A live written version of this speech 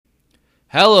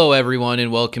Hello, everyone, and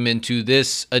welcome into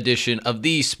this edition of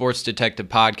the Sports Detective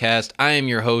Podcast. I am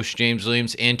your host, James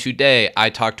Williams, and today I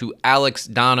talk to Alex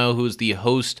Dono, who is the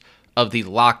host of the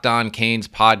Locked On Canes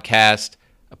podcast,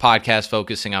 a podcast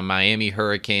focusing on Miami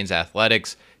Hurricanes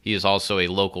athletics. He is also a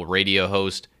local radio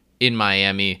host in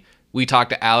Miami. We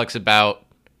talked to Alex about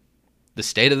the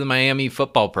state of the Miami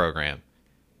football program.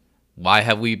 Why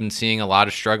have we been seeing a lot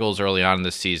of struggles early on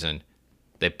this season?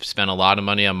 They've spent a lot of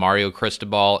money on Mario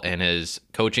Cristobal and his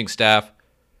coaching staff.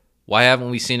 Why haven't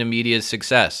we seen immediate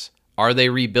success? Are they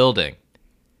rebuilding?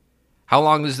 How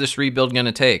long is this rebuild going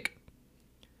to take?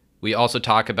 We also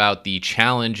talk about the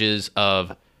challenges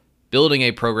of building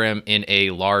a program in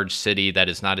a large city that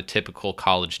is not a typical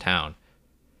college town.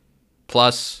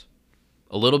 Plus,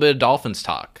 a little bit of Dolphins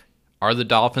talk. Are the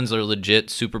Dolphins a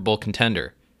legit Super Bowl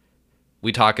contender?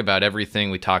 We talk about everything.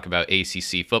 We talk about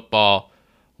ACC football,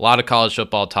 a lot of college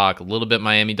football talk, a little bit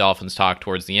Miami Dolphins talk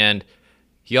towards the end.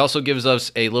 He also gives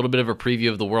us a little bit of a preview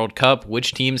of the World Cup,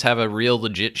 which teams have a real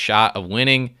legit shot of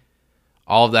winning.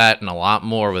 All of that and a lot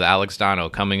more with Alex Dono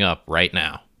coming up right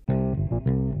now.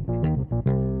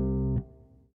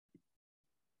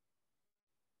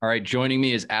 All right, joining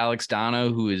me is Alex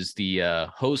Dono, who is the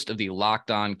host of the Locked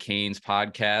On Canes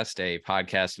podcast, a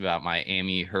podcast about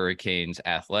Miami Hurricanes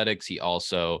athletics. He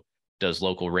also does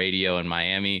local radio in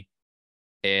Miami.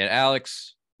 And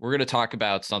Alex, we're going to talk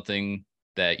about something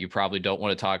that you probably don't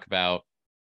want to talk about,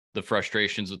 the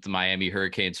frustrations with the Miami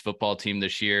Hurricanes football team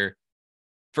this year.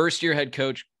 First-year head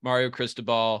coach Mario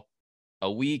Cristobal,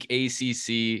 a weak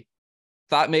ACC,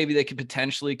 thought maybe they could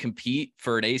potentially compete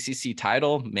for an ACC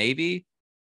title, maybe.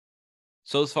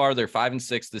 So far, they're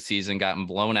 5-6 this season, gotten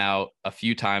blown out a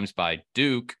few times by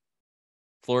Duke,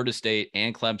 Florida State,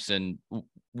 and Clemson.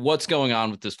 What's going on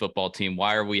with this football team?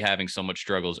 Why are we having so much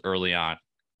struggles early on?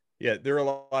 Yeah, there are a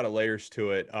lot of layers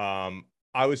to it.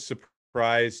 I was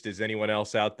surprised as anyone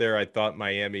else out there. I thought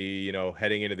Miami,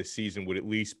 heading into the season would at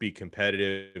least be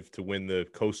competitive to win the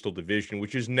Coastal Division,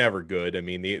 which is never good. I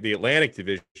mean, the Atlantic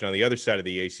Division on the other side of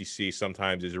the ACC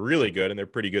sometimes is really good, and they're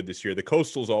pretty good this year. The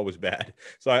Coastal's always bad.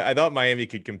 So I thought Miami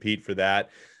could compete for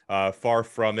that. Far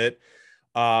from it.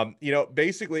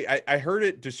 Basically I heard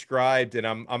it described, and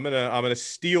I'm gonna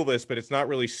steal this, but it's not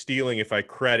really stealing if I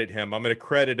credit him. I'm gonna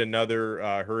credit another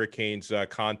Hurricanes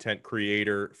content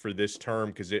creator for this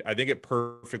term because I think it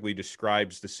perfectly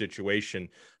describes the situation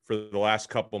for the last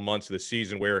couple months of the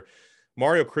season where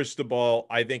Mario Cristobal,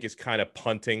 I think, is kind of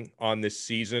punting on this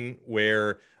season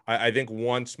where I think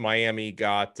once Miami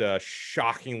got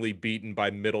shockingly beaten by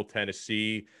Middle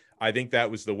Tennessee, I think that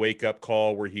was the wake-up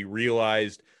call where he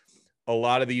realized a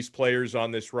lot of these players on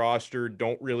this roster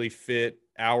don't really fit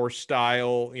our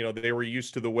style. They were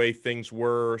used to the way things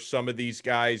were. Some of these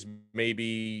guys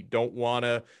maybe don't want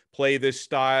to play this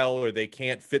style or they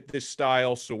can't fit this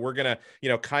style. So we're going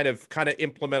to, kind of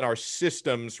implement our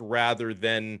systems rather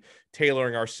than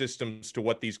tailoring our systems to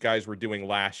what these guys were doing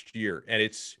last year. And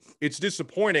it's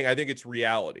disappointing. I think it's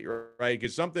reality, right?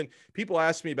 Because people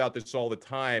ask me about this all the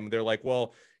time. They're like,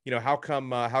 well, how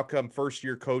come first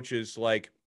year coaches like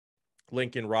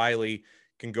Lincoln Riley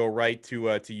can go right to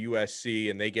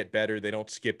USC and they get better. They don't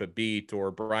skip a beat,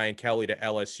 or Brian Kelly to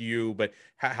LSU. But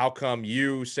how come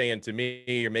you saying to me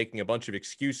you're making a bunch of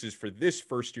excuses for this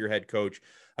first year head coach?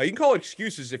 You can call it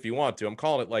excuses if you want to. I'm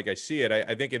calling it like I see it.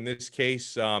 I think in this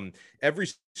case, every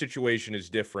situation is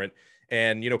different.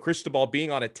 And, Cristobal being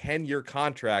on a 10-year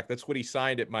contract, that's what he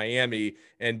signed at Miami.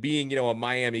 And being, a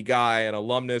Miami guy, an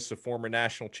alumnus, a former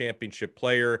national championship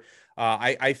player,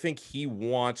 I think he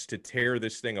wants to tear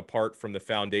this thing apart from the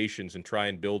foundations and try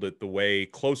and build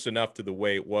it close enough to the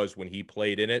way it was when he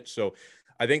played in it. So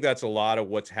I think that's a lot of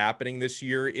what's happening this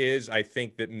year. I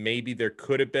think that maybe there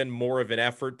could have been more of an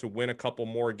effort to win a couple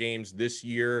more games this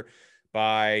year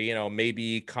by,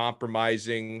 maybe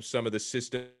compromising some of the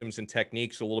systems and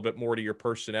techniques a little bit more to your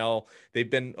personnel. They've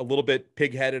been a little bit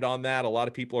pig-headed on that. A lot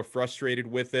of people are frustrated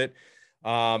with it.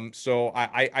 So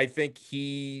I think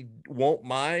he won't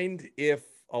mind if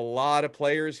a lot of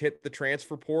players hit the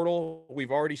transfer portal.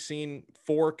 We've already seen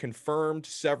 4 confirmed,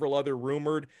 several other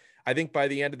rumored. I think by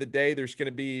the end of the day, there's going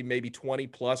to be maybe 20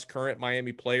 plus current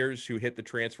Miami players who hit the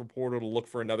transfer portal to look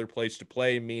for another place to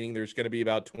play, meaning there's going to be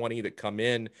about 20 that come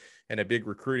in and a big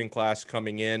recruiting class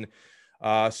coming in.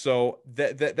 So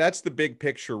that's the big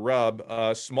picture rub.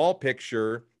 Small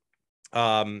picture,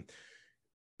 the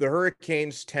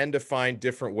Hurricanes tend to find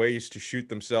different ways to shoot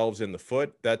themselves in the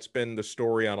foot. That's been the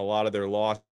story on a lot of their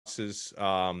losses.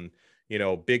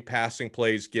 Big passing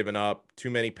plays given up, too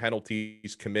many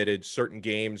penalties committed, certain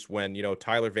games when,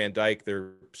 Tyler Van Dyke,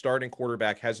 their starting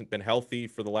quarterback, hasn't been healthy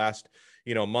for the last,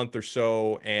 month or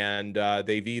so, and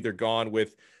they've either gone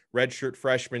with redshirt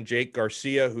freshman Jake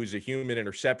Garcia, who's a human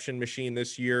interception machine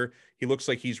this year. He looks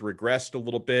like he's regressed a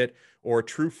little bit. Or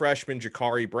true freshman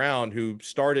Jakari Brown, who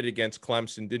started against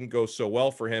Clemson, didn't go so well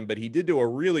for him, but he did do a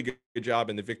really good job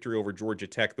in the victory over Georgia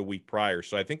Tech the week prior.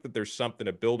 So I think that there's something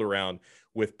to build around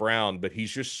with Brown, but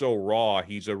he's just so raw.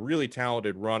 He's a really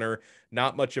talented runner,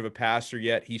 not much of a passer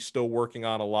yet. He's still working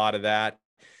on a lot of that.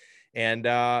 And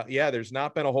there's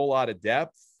not been a whole lot of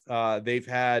depth. They've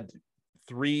had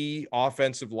 3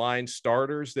 offensive line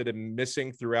starters that have been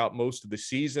missing throughout most of the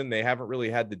season. They haven't really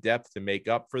had the depth to make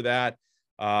up for that.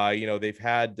 They've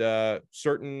had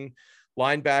certain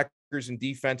linebackers and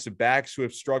defensive backs who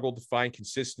have struggled to find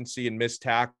consistency and missed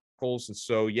tackles. And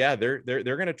so, they're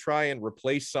going to try and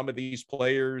replace some of these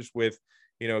players with,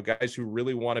 guys who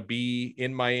really want to be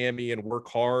in Miami and work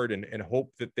hard and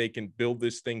hope that they can build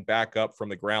this thing back up from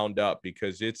the ground up,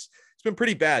 because it's been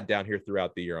pretty bad down here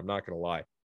throughout the year. I'm not going to lie.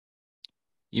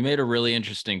 You made a really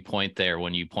interesting point there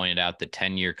when you pointed out the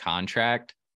 10-year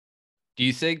contract. Do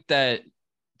you think that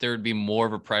there would be more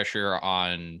of a pressure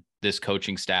on this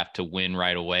coaching staff to win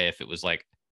right away if it was like,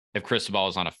 if Cristobal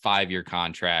was on a 5-year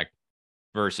contract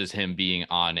versus him being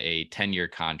on a 10-year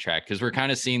contract? Because we're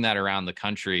kind of seeing that around the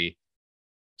country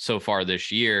so far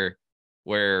this year,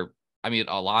 where, I mean,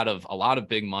 a lot of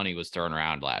big money was thrown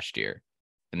around last year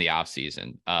in the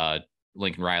offseason.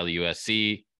 Lincoln Riley,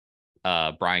 USC,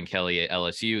 Brian Kelly at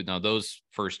LSU. Now, those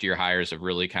first-year hires have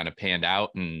really kind of panned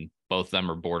out, and both of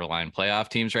them are borderline playoff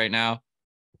teams right now.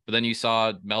 But then you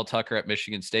saw Mel Tucker at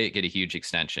Michigan State get a huge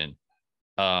extension.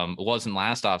 It wasn't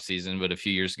last offseason, but a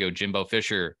few years ago, Jimbo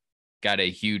Fisher got a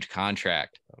huge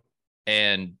contract.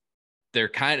 And they're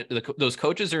those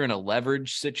coaches are in a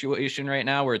leverage situation right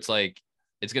now where it's like,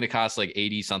 it's going to cost like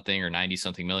 80 something or 90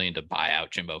 something million to buy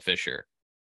out Jimbo Fisher.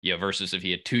 Yeah, versus if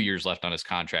he had 2 years left on his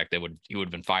contract, he would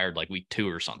have been fired like week 2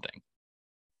 or something.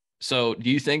 So do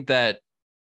you think that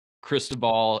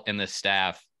Cristobal and the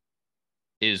staff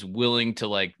is willing to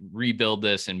like rebuild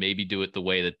this and maybe do it the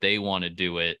way that they want to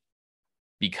do it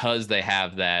because they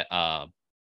have that,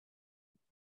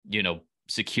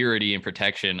 security and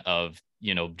protection of,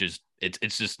 just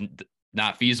it's just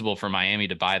not feasible for Miami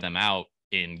to buy them out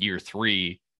in year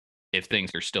 3 if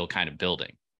things are still kind of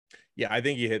building? Yeah, I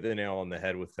think you hit the nail on the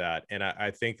head with that. And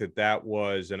I think that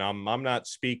was, and I'm not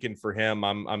speaking for him.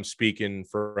 I'm speaking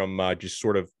from just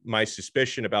sort of my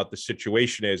suspicion about the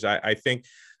situation is I think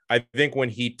when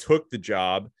he took the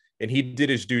job and he did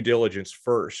his due diligence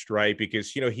first, right?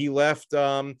 Because,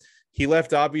 he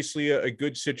left obviously a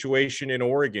good situation in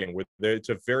Oregon with it's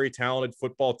a very talented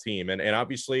football team. And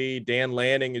obviously Dan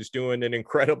Lanning is doing an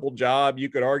incredible job. You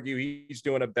could argue he's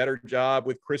doing a better job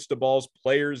with Cristobal's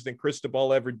players than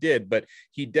Cristobal ever did, but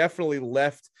he definitely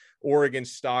left Oregon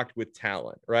stocked with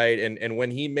talent, right? And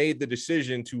when he made the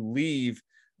decision to leave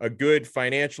a good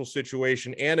financial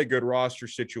situation and a good roster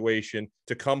situation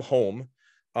to come home,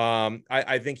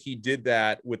 I think he did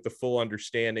that with the full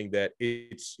understanding that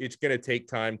it's going to take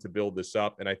time to build this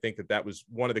up. And I think that was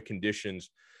one of the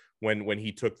conditions when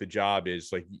he took the job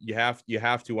is like, you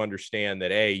have to understand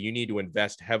that, you need to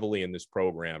invest heavily in this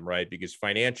program, right? Because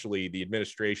financially the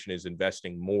administration is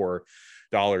investing more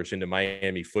dollars into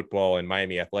Miami football and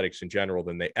Miami athletics in general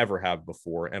than they ever have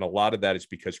before. And a lot of that is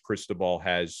because Cristobal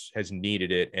has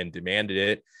needed it and demanded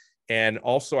it. And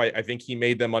also, I think he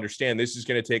made them understand this is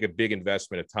going to take a big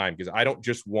investment of time, because I don't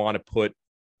just want to put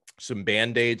some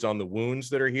Band-Aids on the wounds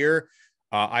that are here.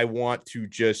 I want to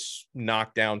just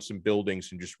knock down some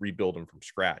buildings and just rebuild them from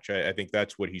scratch. I think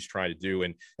that's what he's trying to do.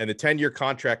 And the 10-year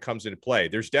contract comes into play.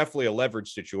 There's definitely a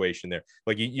leverage situation there.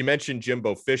 Like you mentioned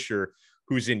Jimbo Fisher,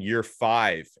 who's in year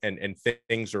 5 and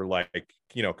things are like,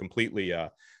 completely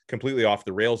off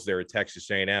the rails there at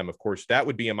Texas A&M. Of course, that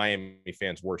would be a Miami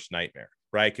fan's worst nightmare,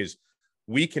 right? Because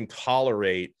we can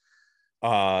tolerate,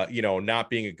 not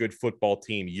being a good football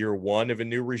team year 1 of a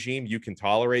new regime. You can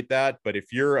tolerate that. But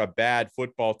if you're a bad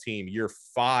football team year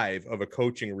 5 of a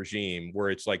coaching regime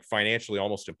where it's like financially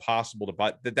almost impossible to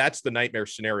buy, that's the nightmare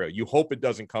scenario. You hope it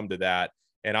doesn't come to that.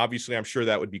 And obviously, I'm sure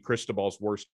that would be Cristobal's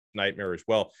worst nightmare as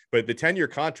well. But the 10-year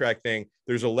contract thing,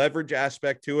 there's a leverage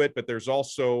aspect to it, but there's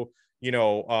also,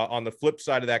 on the flip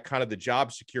side of that, kind of the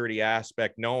job security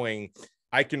aspect, knowing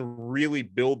I can really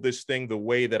build this thing the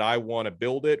way that I want to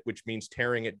build it, which means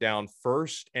tearing it down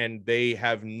first. And they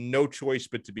have no choice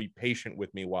but to be patient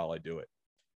with me while I do it.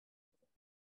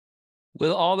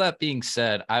 With all that being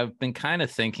said, I've been kind of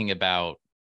thinking about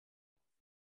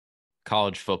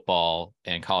college football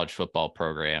and college football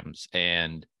programs,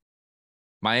 and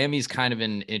Miami's kind of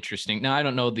an interesting. Now, I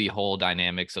don't know the whole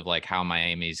dynamics of like how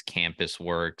Miami's campus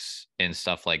works and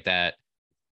stuff like that,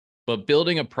 but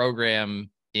building a program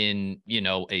in,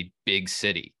 a big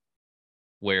city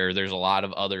where there's a lot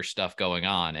of other stuff going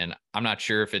on. And I'm not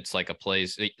sure if it's like a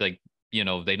place like,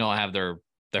 they don't have the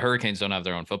Hurricanes don't have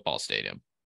their own football stadium.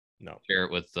 No. Share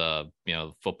it with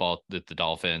football, the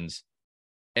Dolphins.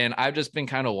 And I've just been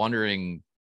kind of wondering,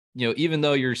 even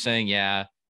though you're saying, yeah,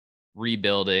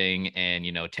 rebuilding and,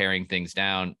 tearing things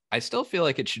down, I still feel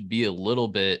like it should be a little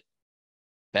bit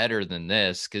better than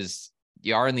this because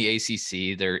you are in the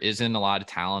ACC. There isn't a lot of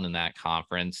talent in that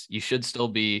conference. You should still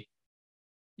be,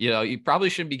 you probably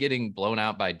shouldn't be getting blown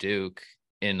out by Duke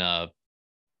in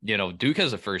Duke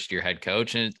has a first year head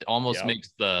coach, and it almost makes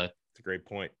it's a great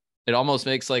point. It almost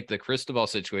makes like the Cristobal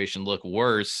situation look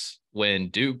worse when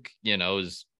Duke,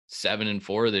 is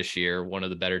 7-4 this year, one of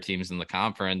the better teams in the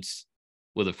conference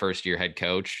with a first year head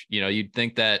coach. You'd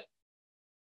think that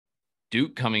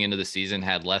Duke coming into the season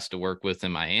had less to work with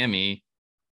in Miami.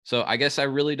 So I guess I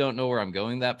really don't know where I'm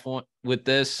going that point with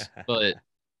this, but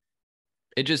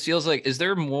it just feels like, is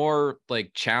there more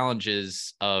like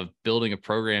challenges of building a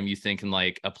program you think in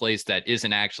like a place that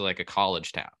isn't actually like a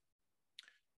college town?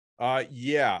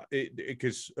 Yeah,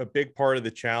 because a big part of the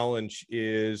challenge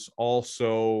is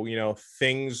also,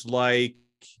 things like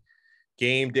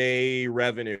game day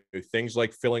revenue, things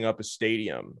like filling up a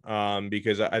stadium.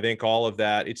 Because I think all of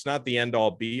that, it's not the end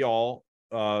all be all,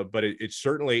 but it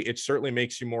certainly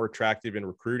makes you more attractive in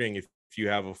recruiting if you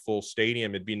have a full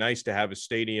stadium. It'd be nice to have a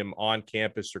stadium on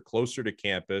campus or closer to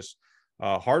campus.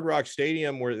 Hard Rock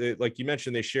Stadium, where like you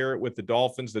mentioned, they share it with the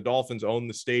Dolphins. The Dolphins own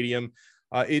the stadium.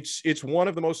 It's one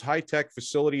of the most high-tech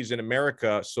facilities in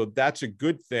America. So that's a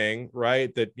good thing,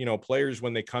 right? That, players,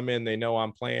 when they come in, they know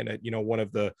I'm playing at, one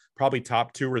of the probably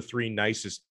top 2 or 3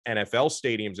 nicest NFL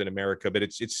stadiums in America, but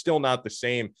it's still not the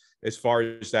same as far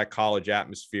as that college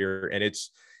atmosphere. And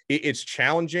it's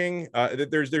challenging.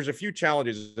 There's a few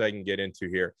challenges I can get into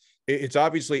here.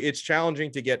 It's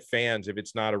challenging to get fans if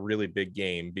it's not a really big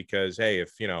game, because, hey,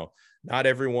 if, not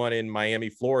everyone in Miami,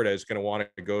 Florida is going to want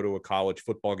to go to a college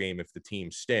football game if the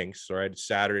team stinks. All right,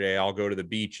 Saturday, I'll go to the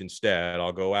beach instead.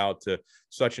 I'll go out to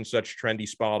such and such trendy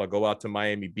spot. I'll go out to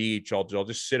Miami Beach. I'll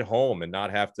just sit home and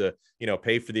not have to,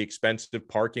 pay for the expensive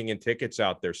parking and tickets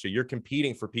out there. So you're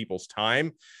competing for people's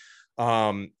time.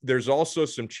 There's also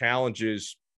some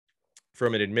challenges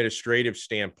from an administrative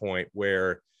standpoint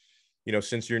where,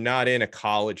 since you're not in a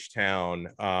college town,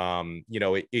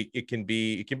 it can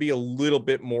be a little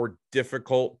bit more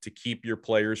difficult to keep your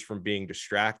players from being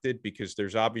distracted, because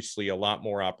there's obviously a lot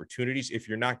more opportunities if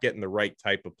you're not getting the right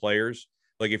type of players.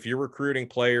 Like if you're recruiting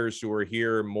players who are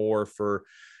here more for,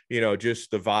 just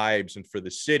the vibes and for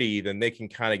the city, then they can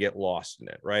kind of get lost in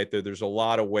it, right? There's a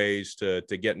lot of ways to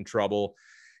get in trouble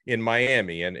in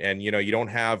Miami, and you don't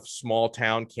have small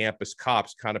town campus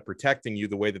cops kind of protecting you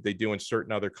the way that they do in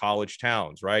certain other college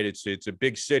towns, right? It's a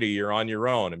big city, you're on your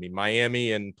own. I mean,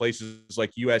 Miami and places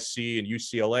like USC and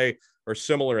UCLA are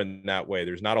similar in that way.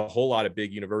 There's not a whole lot of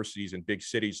big universities in big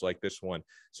cities like this one.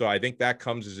 So I think that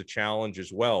comes as a challenge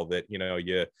as well, that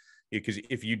because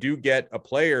if you do get a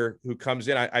player who comes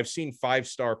in, I've seen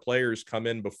 5-star players come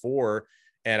in before,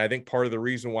 and I think part of the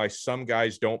reason why some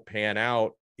guys don't pan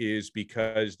out is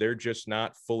because they're just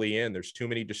not fully in. There's too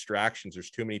many distractions. There's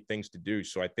too many things to do.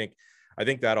 So I think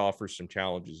that offers some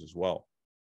challenges as well.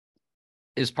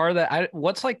 Is part of that,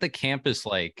 what's like the campus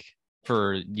like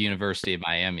for University of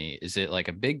Miami? Is it like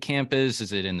a big campus?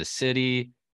 Is it in the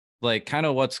city? Like kind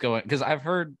of what's going, because I've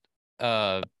heard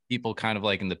people kind of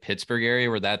like in the Pittsburgh area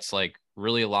where that's like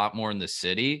really a lot more in the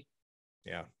city.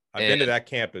 Yeah. I've been to that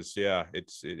campus. Yeah.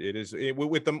 It is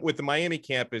with the Miami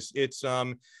campus.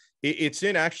 It's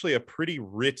in actually a pretty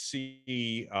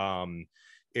ritzy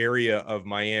area of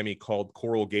Miami called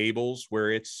Coral Gables,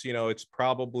 where it's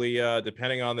probably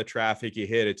depending on the traffic you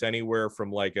hit, it's anywhere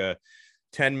from like a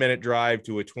 10-minute drive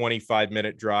to a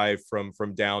 25-minute drive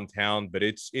from downtown. But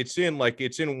it's in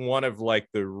one of like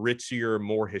the ritzier,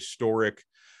 more historic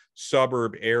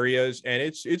suburb areas, and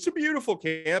it's a beautiful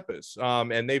campus.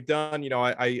 And they've done,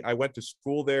 I went to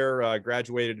school there,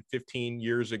 graduated 15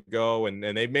 years ago, and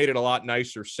they've made it a lot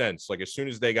nicer since. Like as soon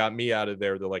as they got me out of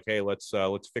there, they're like, hey, let's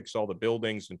fix all the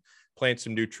buildings and plant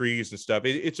some new trees and stuff.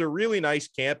 It's a really nice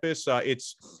campus.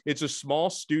 It's a small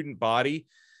student body.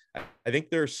 I think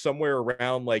there's somewhere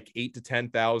around like 8,000 to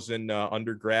 10,000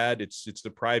 undergrad. It's the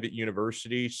private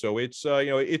university, so it's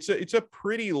it's a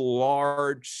pretty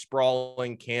large,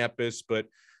 sprawling campus, but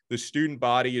the student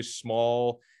body is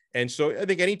small. And so I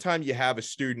think anytime you have a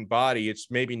student body,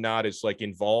 it's maybe not as like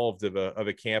involved of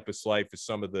a campus life as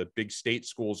some of the big state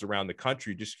schools around the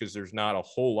country, just because there's not a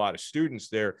whole lot of students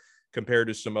there compared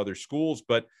to some other schools.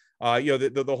 But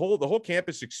The whole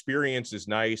campus experience is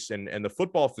nice, and the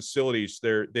football facilities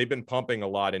they've been pumping a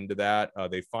lot into that.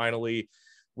 They finally,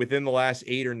 within the last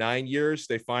 8 or 9 years,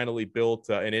 they finally built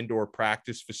an indoor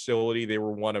practice facility. They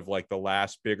were one of like the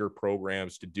last bigger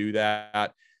programs to do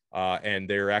that. And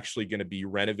they're actually going to be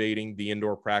renovating the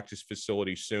indoor practice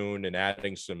facility soon and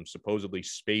adding some supposedly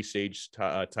space age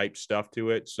type stuff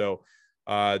to it. So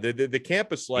the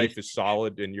campus life is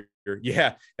solid, and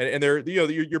and they're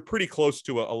you're pretty close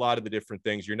to a lot of the different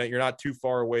things. You're not too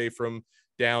far away from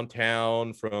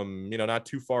downtown, from not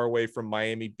too far away from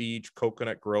Miami Beach.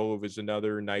 Coconut Grove is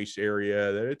another nice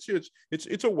area.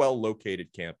 It's a well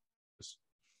located campus.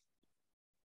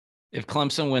 If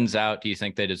Clemson wins out, do you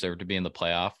think they deserve to be in the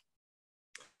playoff?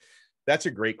 That's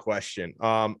a great question.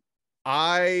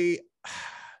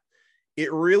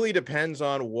 It really depends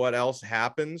on what else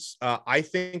happens. I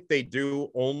think they do,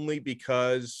 only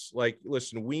because, like,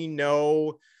 listen, we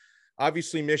know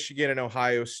obviously Michigan and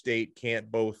Ohio State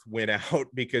can't both win out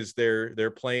because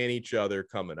they're playing each other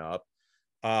coming up.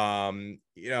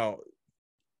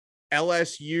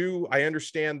 LSU, I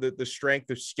understand the strength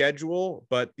of schedule,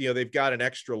 but they've got an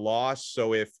extra loss.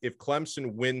 So if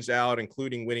Clemson wins out,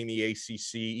 including winning the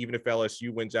ACC, even if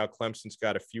LSU wins out, Clemson's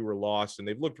got a fewer loss, and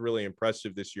they've looked really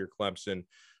impressive this year, Clemson.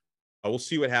 We'll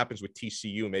see what happens with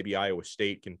TCU. Maybe Iowa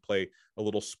State can play a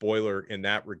little spoiler in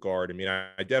that regard. I mean,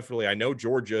 I know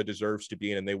Georgia deserves to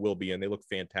be in, and they will be, and they look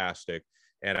fantastic.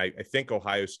 And I think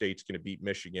Ohio State's going to beat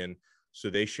Michigan, so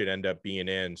they should end up being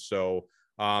in. So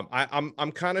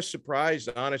I'm kind of surprised,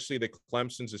 honestly, that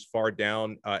Clemson's as far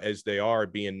down as they are,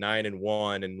 being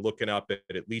 9-1 and looking up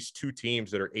at least two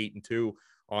teams that are 8-2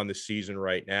 on the season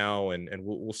right now. And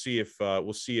we'll see if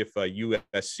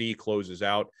USC closes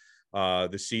out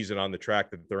the season on the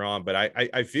track that they're on. But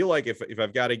I feel like if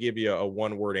I've got to give you a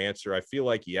one-word answer, I feel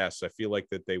like yes. I feel like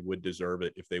that they would deserve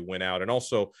it if they went out. And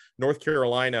also North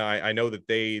Carolina, I know that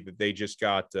they just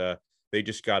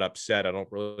got upset. I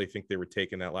don't really think they were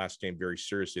taking that last game very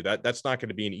seriously. That's not going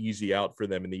to be an easy out for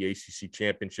them in the ACC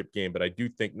championship game. But I do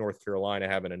think North Carolina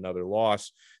having another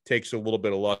loss takes a little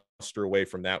bit of luster away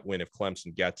from that win if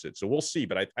Clemson gets it. So we'll see.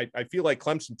 But I feel like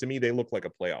Clemson, to me, they look like a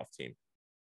playoff team.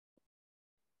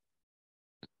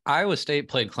 Iowa State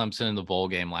played Clemson in the bowl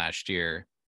game last year,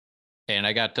 and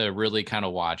I got to really kind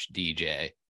of watch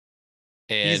DJ.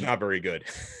 And he's not very good.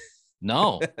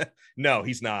 No. No,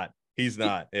 he's not. He's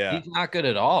not. Yeah. He's not good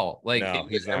at all. Like, no,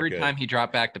 he's not every good. time he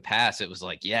dropped back to pass, it was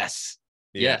like, yes,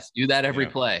 do that every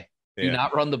play. Do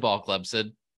not run the ball,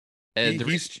 Clemson. And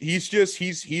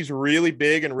he's really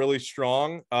big and really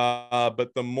strong.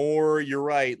 But the more, you're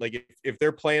right, like if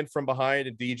they're playing from behind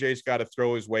and DJ's got to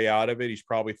throw his way out of it, he's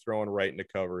probably throwing right into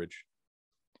coverage.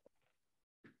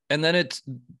 And then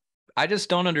I just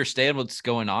don't understand what's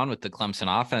going on with the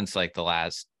Clemson offense like the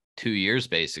last 2 years,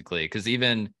 basically, because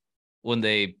even when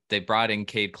they brought in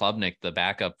Cade Klubnik, the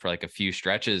backup, for like a few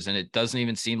stretches, and it doesn't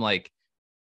even seem like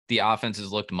the offense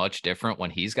has looked much different when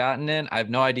he's gotten in. I have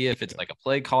no idea if it's like a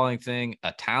play calling thing,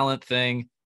 a talent thing.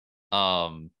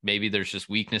 Maybe there's just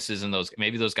weaknesses in those.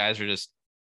 Maybe those guys are just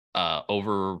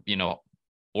over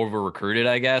recruited,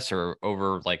 I guess, or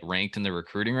over like ranked in the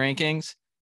recruiting rankings.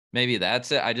 Maybe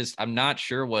that's it. I'm not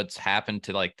sure what's happened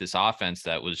to like this offense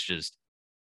that was just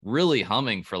really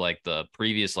humming for like the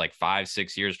previous like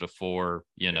 5-6 years before,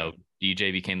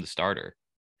 DJ became the starter.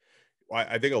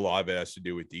 I think a lot of it has to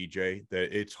do with DJ,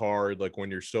 that it's hard, like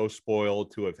when you're so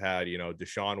spoiled to have had,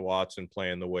 Deshaun Watson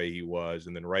playing the way he was,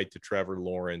 and then right to Trevor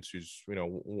Lawrence, who's,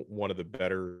 one of the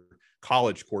better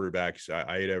college quarterbacks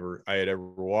I had ever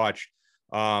watched.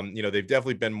 They've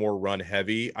definitely been more run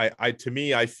heavy. To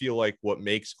me, I feel like what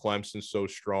makes Clemson so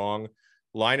strong,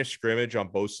 line of scrimmage on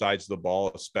both sides of the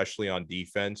ball, especially on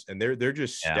defense. And they're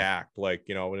just stacked. Like,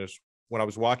 when I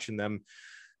was watching them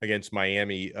against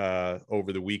Miami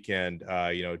over the weekend,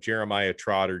 Jeremiah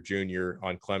Trotter Jr.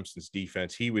 on Clemson's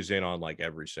defense, he was in on like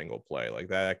every single play. Like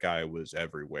that guy was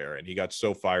everywhere, and he got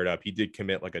so fired up. He did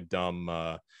commit like a dumb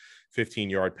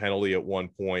 15-yard penalty at one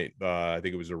point. I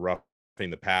think it was a roughing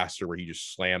the passer where he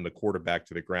just slammed the quarterback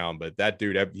to the ground. But that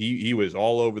dude, he was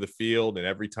all over the field, and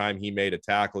every time he made a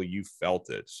tackle, you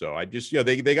felt it. So I just,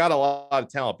 they got a lot of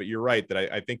talent, but you're right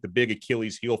that I think the big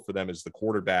Achilles heel for them is the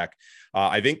quarterback.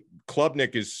 I think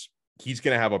Klubnik he's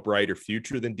going to have a brighter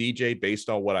future than DJ based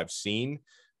on what I've seen.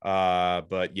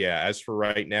 But yeah, as for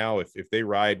right now, if they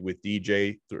ride with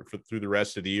DJ through the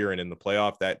rest of the year and in the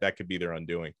playoff, that could be their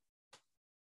undoing.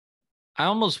 I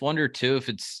almost wonder too if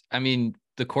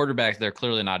the quarterbacks, they're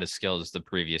clearly not as skilled as the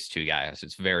previous two guys.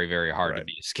 It's very, very hard to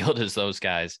be as skilled as those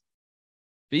guys.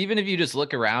 But even if you just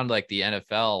look around like the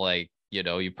NFL, like,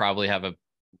 you probably have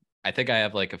I think I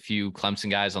have like a few Clemson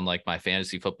guys on like my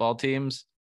fantasy football teams.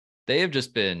 They have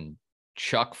just been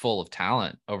chuck full of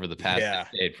talent over the past Yeah.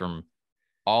 decade, from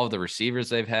all of the receivers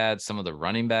they've had, some of the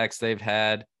running backs they've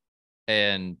had.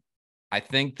 And I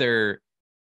think they're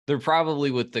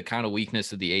probably, with the kind of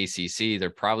weakness of the ACC, they're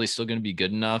probably still going to be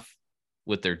good enough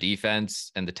with their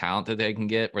defense and the talent that they can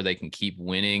get where they can keep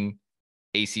winning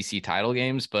ACC title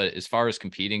games. But as far as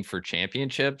competing for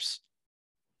championships,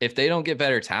 if they don't get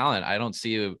better talent, I don't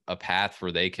see a path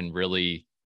where they can really,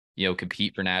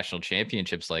 compete for national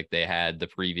championships like they had the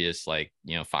previous,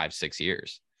 5-6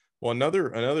 years. Well,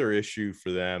 another issue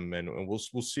for them, and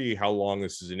we'll see how long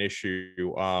this is an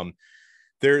issue.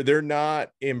 They're not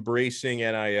embracing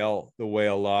NIL the way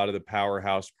a lot of the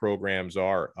powerhouse programs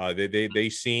are. They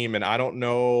seem, and I don't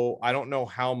know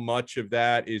how much of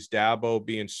that is Dabo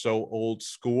being so old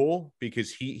school,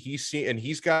 because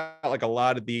he's got like a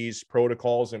lot of these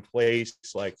protocols in place,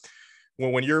 like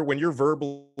when you're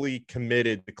verbally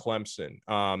committed to Clemson,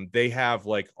 they have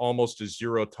like almost a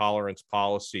zero tolerance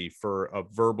policy for a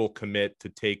verbal commit to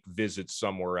take visits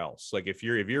somewhere else. Like if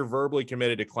you're verbally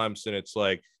committed to Clemson, it's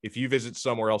like, if you visit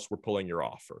somewhere else, we're pulling your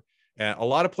offer. And a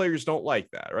lot of players don't like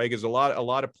that, right? Because a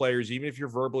lot of players, even if you're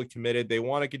verbally committed, they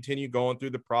want to continue going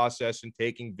through the process and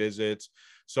taking visits.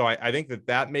 So I think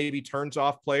that maybe turns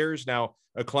off players. Now,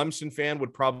 a Clemson fan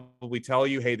would probably tell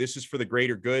you, hey, this is for the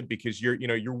greater good, because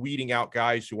you're weeding out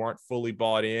guys who aren't fully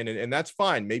bought in, and that's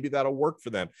fine. Maybe that'll work for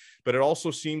them. But it also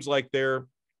seems like they're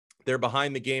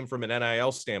behind the game from an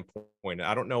NIL standpoint.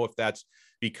 I don't know if that's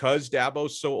because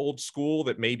Dabo's so old school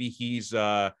that maybe he's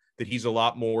a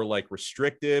lot more like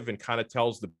restrictive and kind of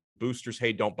tells the boosters,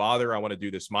 hey, don't bother. I want to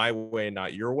do this my way,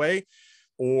 not your way.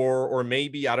 Or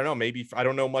maybe, I don't know, maybe I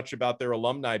don't know much about their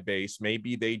alumni base.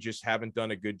 Maybe they just haven't done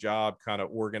a good job kind of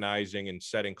organizing and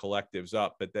setting collectives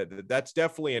up. But that's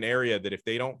definitely an area that if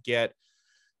they don't get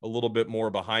a little bit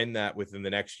more behind that within the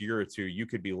next year or two, you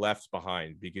could be left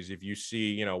behind. Because if you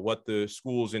see, what the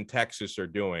schools in Texas are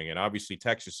doing, and obviously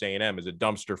Texas A&M is a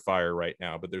dumpster fire right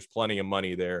now, but there's plenty of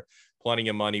money there, plenty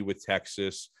of money with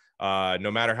Texas. No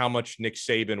matter how much Nick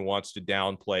Saban wants to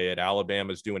downplay it,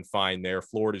 Alabama's doing fine there.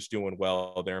 Florida's doing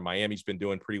well there. Miami's been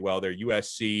doing pretty well there.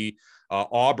 USC,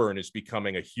 Auburn is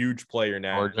becoming a huge player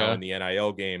now in the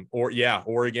NIL game.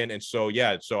 Oregon. And so,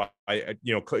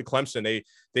 Clemson,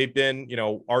 they've been,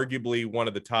 arguably one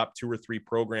of the top 2 or 3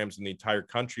 programs in the entire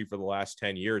country for the last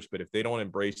 10 years. But if they don't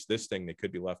embrace this thing, they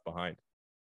could be left behind.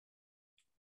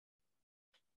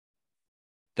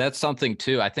 That's something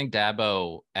too. I think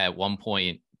Dabo at one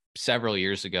point several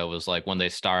years ago was like, when they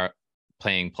start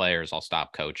paying players, I'll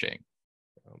stop coaching.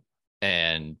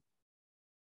 And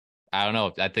I don't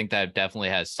know. I think that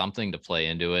definitely has something to play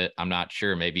into it. I'm not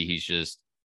sure. Maybe he's just,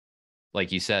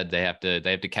 like you said, they have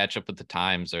to catch up with the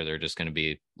times, or they're just going to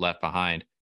be left behind.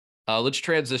 Let's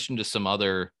transition to some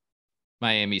other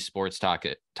Miami sports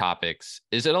topics.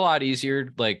 Is it a lot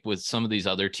easier, like with some of these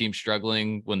other teams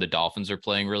struggling, when the Dolphins are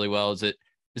playing really well? Is it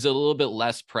a little bit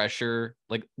less pressure?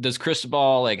 Like, does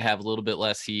Cristobal like have a little bit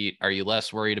less heat? Are you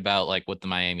less worried about like what the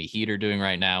Miami Heat are doing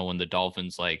right now, when the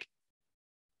Dolphins, like,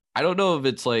 I don't know if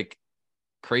it's like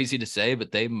crazy to say,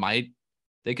 but they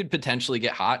could potentially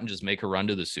get hot and just make a run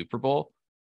to the Super Bowl?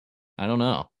 I don't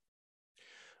know.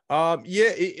 I'm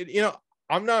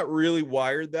not really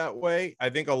wired that way. I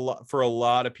think for a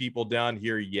lot of people down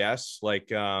here, yes. Like,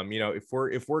 if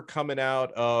we're coming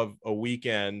out of a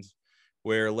weekend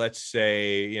where, let's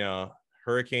say,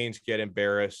 Hurricanes get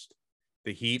embarrassed,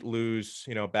 the Heat lose,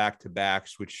 back to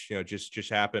backs, which, just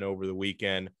happened over the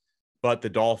weekend, but the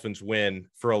Dolphins win.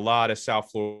 For a lot of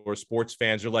South Florida sports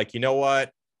fans, are like, you know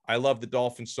what? I love the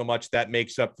Dolphins so much that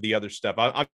makes up for the other stuff.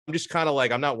 I'm just kind of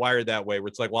like, I'm not wired that way, where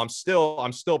it's like, well,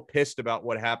 I'm still pissed about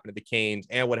what happened to the Canes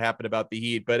and what happened about the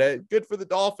Heat, but good for the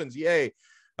Dolphins. Yay.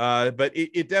 But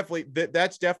it definitely,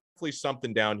 that's definitely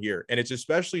something down here. And it's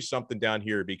especially something down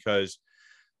here because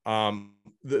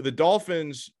the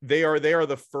Dolphins, they are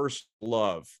the first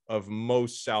love of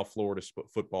most South Florida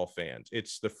football fans.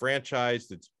 It's the franchise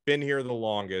that's been here the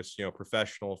longest,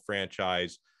 professional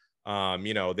franchise.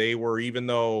 They were, even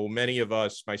though many of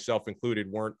us, myself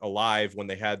included, weren't alive when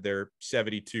they had their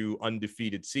 72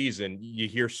 undefeated season, you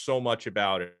hear so much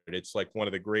about it. It's like one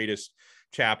of the greatest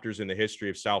chapters in the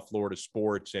history of South Florida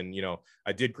sports. And,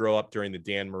 I did grow up during the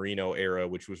Dan Marino era,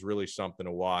 which was really something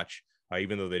to watch.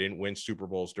 Even though they didn't win Super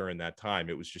Bowls during that time,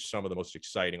 it was just some of the most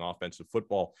exciting offensive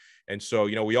football. And so,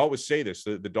 we always say this,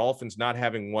 the Dolphins not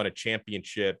having won a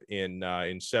championship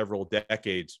in several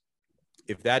decades,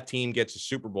 if that team gets a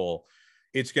Super Bowl,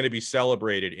 it's going to be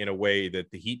celebrated in a way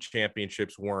that the Heat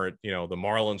championships weren't, the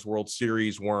Marlins World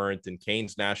Series weren't, and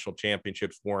Canes national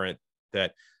championships weren't.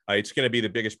 That it's going to be the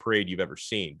biggest parade you've ever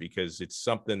seen, because it's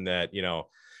something that,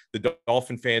 the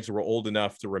Dolphin fans who were old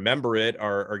enough to remember it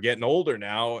are getting older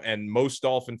now. And most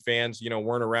Dolphin fans,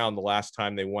 weren't around the last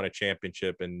time they won a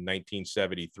championship in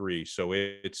 1973. So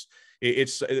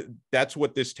that's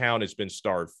what this town has been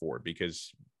starved for,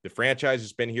 because the franchise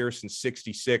has been here since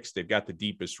 66. They've got the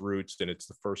deepest roots, and it's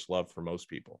the first love for most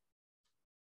people.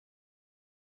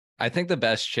 I think the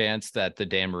best chance that the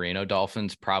Dan Marino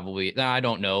Dolphins probably, I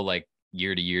don't know, like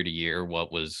year to year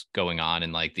what was going on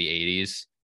in like the 80s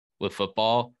with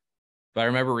football. But I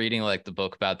remember reading like the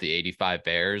book about the 85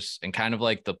 Bears, and kind of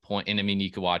like the point, and I mean, you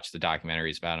could watch the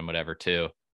documentaries about them, whatever, too.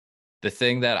 The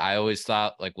thing that I always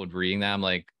thought, like when reading them,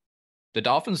 like the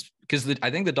Dolphins, because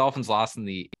I think the Dolphins lost in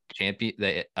the game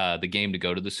to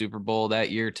go to the Super Bowl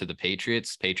that year to the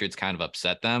Patriots. Patriots kind of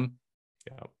upset them.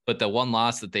 Yeah. But the one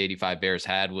loss that the 85 Bears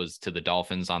had was to the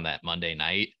Dolphins on that Monday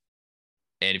night.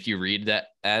 And if you read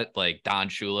that, like Don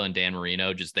Shula and Dan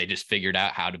Marino, they just figured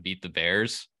out how to beat the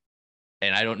Bears.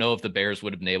 And I don't know if the Bears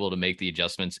would have been able to make the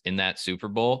adjustments in that Super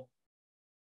Bowl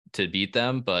to beat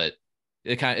them, but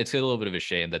it's a little bit of a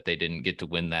shame that they didn't get to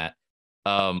win that.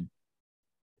 Do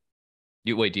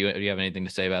you have anything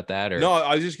to say about that? Or no,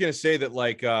 I was just gonna say that,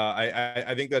 like,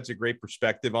 I think that's a great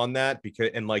perspective on that, because,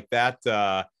 and like that,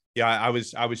 yeah, I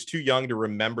was too young to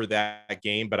remember that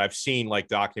game, but I've seen like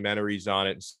documentaries on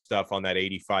it and stuff on that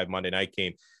 85 Monday night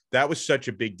game. That was such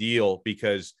a big deal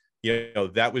because,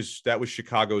 that was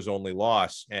Chicago's only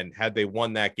loss. And had they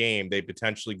won that game, they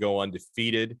potentially go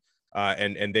undefeated.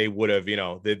 And they would have,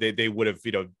 they would have,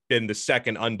 been the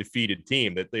second undefeated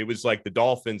team. That it was like the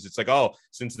Dolphins. It's like, oh,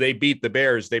 since they beat the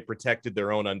Bears, they protected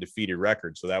their own undefeated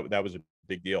record. So that was a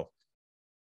big deal.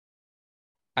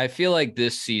 I feel like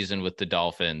this season with the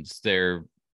Dolphins, they're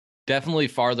definitely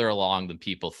farther along than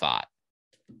people thought.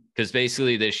 Because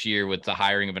basically this year, with the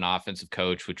hiring of an offensive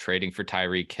coach, with trading for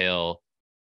Tyreek Hill,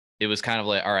 it was kind of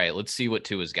like, all right, let's see what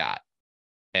Tua's got.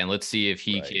 And let's see if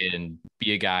he can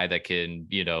be a guy that can,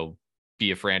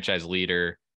 be a franchise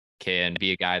leader, can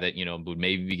be a guy that, would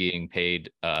maybe be getting paid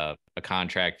a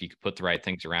contract. If you could put the right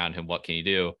things around him, what can you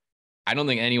do? I don't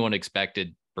think anyone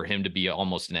expected for him to be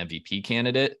almost an MVP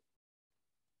candidate.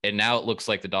 And now it looks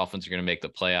like the Dolphins are going to make the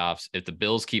playoffs. If the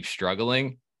Bills keep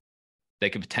struggling,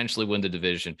 they could potentially win the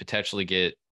division, potentially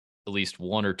get at least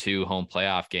one or two home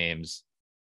playoff games.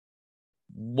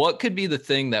 What could be the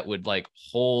thing that would like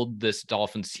hold this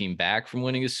Dolphins team back from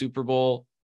winning a Super Bowl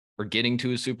or getting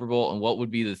to a Super Bowl? And what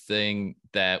would be the thing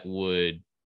that would,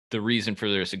 the reason for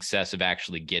their success of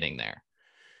actually getting there?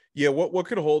 Yeah, what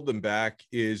could hold them back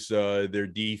is their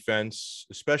defense,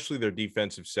 especially their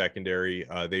defensive secondary.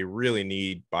 They really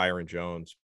need Byron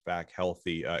Jones back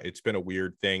healthy. It's been a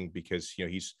weird thing because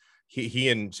he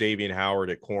and Xavier Howard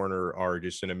at corner are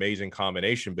just an amazing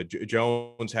combination. But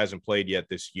Jones hasn't played yet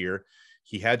this year.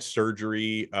 He had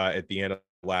surgery at the end of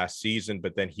last season,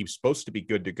 but then he was supposed to be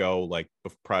good to go like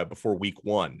probably before week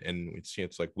 1, and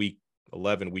it's like week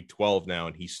 11, week 12 now,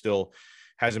 and he still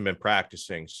hasn't been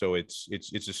practicing. So it's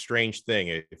a strange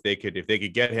thing. If they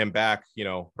could get him back,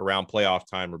 around playoff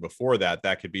time or before that,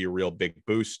 that could be a real big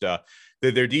boost.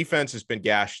 Their defense has been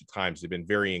gashed at times. They've been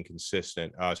very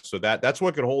inconsistent. So that's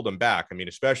what could hold them back. I mean,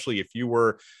 especially if you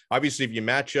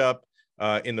match up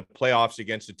in the playoffs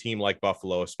against a team like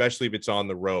Buffalo, especially if it's on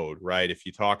the road, right? If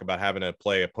you talk about having to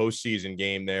play a postseason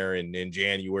game there in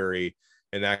January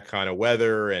in that kind of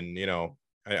weather, and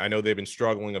I know they've been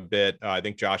struggling a bit. I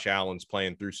think Josh Allen's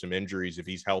playing through some injuries. If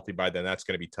he's healthy by then, that's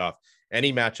going to be tough.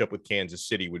 Any matchup with Kansas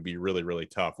City would be really, really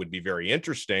tough. Would be very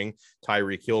interesting.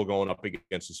 Tyreek Hill going up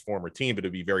against his former team, but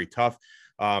it'd be very tough.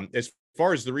 As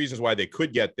far as the reasons why they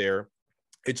could get there,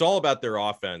 it's all about their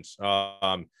offense.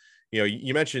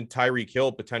 You mentioned Tyreek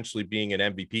Hill potentially being an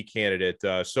MVP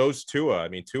candidate. So's Tua. I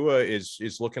mean, Tua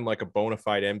is looking like a bona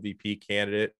fide MVP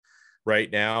candidate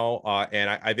right now. And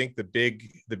I think the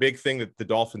big thing that the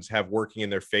Dolphins have working in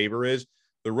their favor is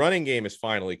the running game is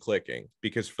finally clicking,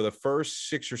 because for the first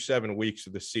 6 or 7 weeks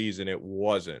of the season,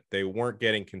 they weren't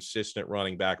getting consistent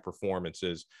running back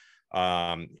performances.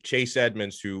 Chase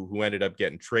Edmonds, who ended up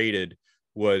getting traded,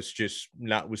 was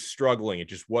struggling. It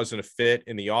just wasn't a fit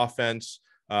in the offense.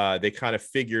 They kind of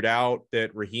figured out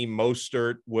that Raheem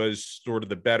Mostert was sort of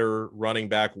the better running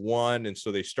back one. And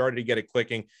so they started to get it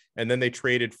clicking. And then they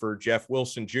traded for Jeff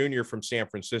Wilson Jr. from San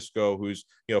Francisco, who's,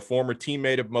 former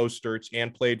teammate of Mostert's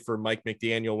and played for Mike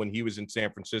McDaniel when he was in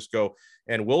San Francisco.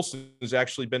 And Wilson has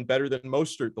actually been better than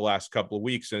Mostert the last couple of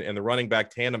weeks. And the running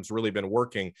back tandem's really been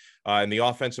working, and the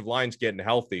offensive line's getting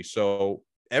healthy. So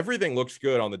everything looks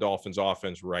good on the Dolphins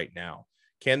offense right now.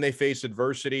 Can they face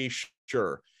adversity?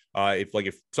 Sure.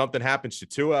 If something happens to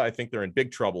Tua, I think they're in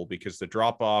big trouble because the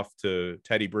drop off to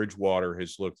Teddy Bridgewater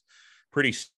has looked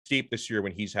pretty steep this year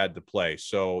when he's had to play.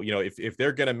 So, if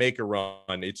they're going to make a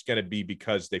run, it's going to be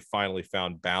because they finally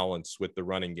found balance with the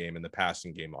running game and the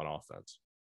passing game on offense.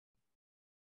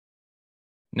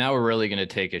 Now we're really going to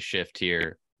take a shift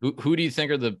here. Who do you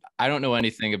think are I don't know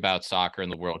anything about soccer in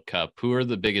the World Cup. Who are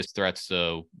the biggest threats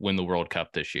to win the World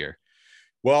Cup this year?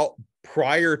 Well,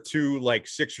 prior to like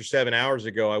 6 or 7 hours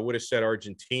ago, I would have said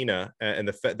Argentina, and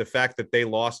the fact that they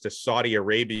lost to Saudi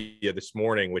Arabia this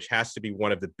morning, which has to be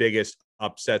one of the biggest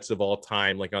upsets of all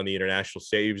time, like on the international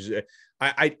stage.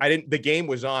 I didn't. The game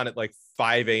was on at like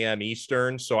 5 a.m.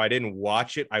 Eastern, so I didn't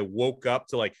watch it. I woke up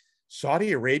to like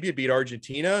Saudi Arabia beat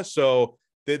Argentina, so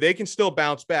they can still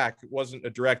bounce back. It wasn't a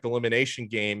direct elimination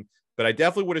game, but I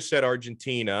definitely would have said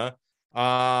Argentina.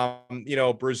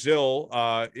 Brazil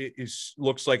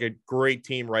looks like a great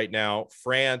team right now.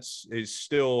 France is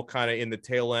still kind of in the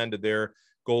tail end of their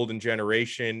golden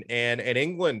generation, and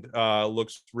England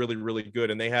looks really, really good.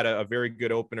 And they had a very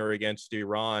good opener against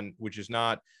Iran, which is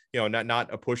not a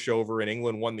pushover. And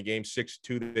England won the game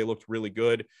 6-2. They looked really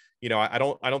good. I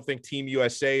don't think Team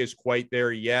USA is quite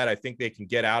there yet. I think they can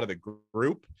get out of the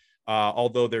group.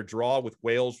 Although their draw with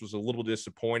Wales was a little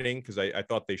disappointing because I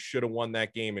thought they should have won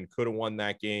that game and could have won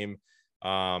that game.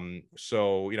 I'm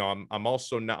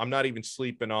not even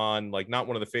sleeping on, like, not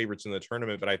one of the favorites in the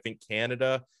tournament, but I think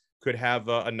Canada could have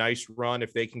a nice run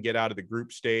if they can get out of the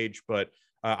group stage. But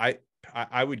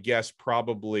I would guess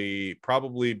probably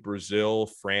Brazil,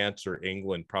 France, or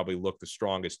England probably look the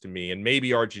strongest to me, and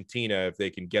maybe Argentina if they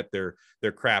can get their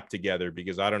crap together,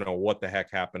 because I don't know what the heck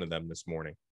happened to them this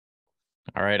morning.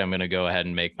 All right, I'm going to go ahead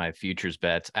and make my futures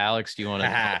bets. Alex, do you want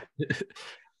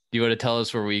to tell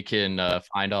us where we can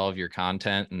find all of your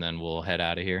content, and then we'll head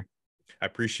out of here? I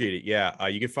appreciate it. Yeah,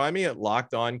 you can find me at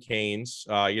Locked On Canes.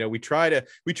 We try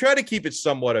to keep it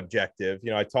somewhat objective.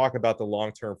 I talk about the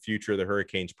long-term future of the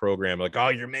Hurricanes program. Like, oh,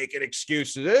 you're making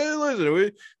excuses. Hey,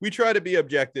 listen, we try to be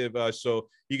objective. So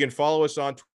you can follow us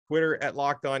on Twitter at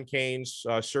Locked On Canes.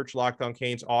 Search Locked On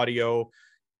Canes Audio.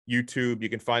 YouTube. You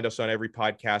can find us on every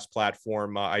podcast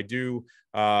platform. I do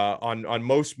on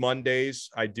most Mondays.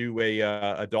 I do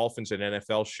a Dolphins and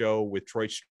NFL show with Troy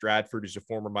Stratford, who's a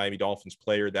former Miami Dolphins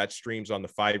player. That streams on the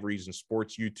 5 Reasons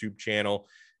Sports YouTube channel.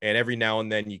 And every now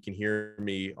and then you can hear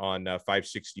me on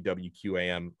 560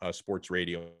 WQAM Sports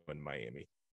Radio in Miami.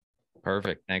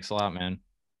 Perfect. Thanks a lot, man.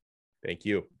 Thank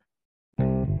you.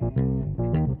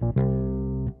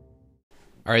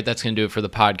 All right, that's going to do it for the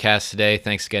podcast today.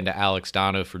 Thanks again to Alex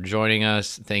Donno for joining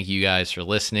us. Thank you guys for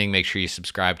listening. Make sure you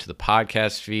subscribe to the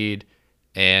podcast feed.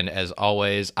 And as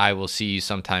always, I will see you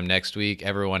sometime next week.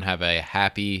 Everyone have a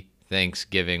happy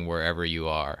Thanksgiving wherever you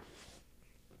are.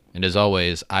 And as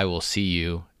always, I will see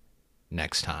you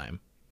next time.